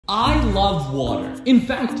I love water. In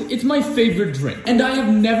fact, it's my favorite drink. And I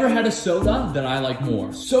have never had a soda that I like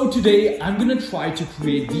more. So today, I'm gonna try to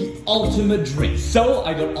create the ultimate drink. So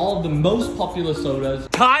I got all of the most popular sodas.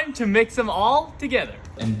 Time to mix them all together.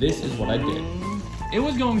 And this is what I did. It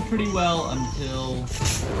was going pretty well until...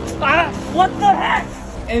 What the heck?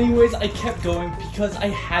 Anyways, I kept going because I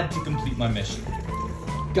had to complete my mission.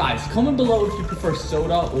 Guys, comment below if you prefer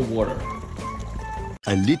soda or water.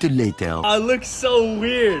 A little later. I look so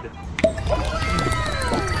weird.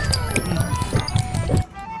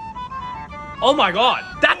 Oh my god,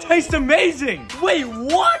 that tastes amazing. Wait,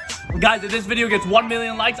 what? Guys, if this video gets 1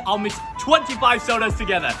 million likes, I'll mix 25 sodas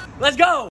together. Let's go.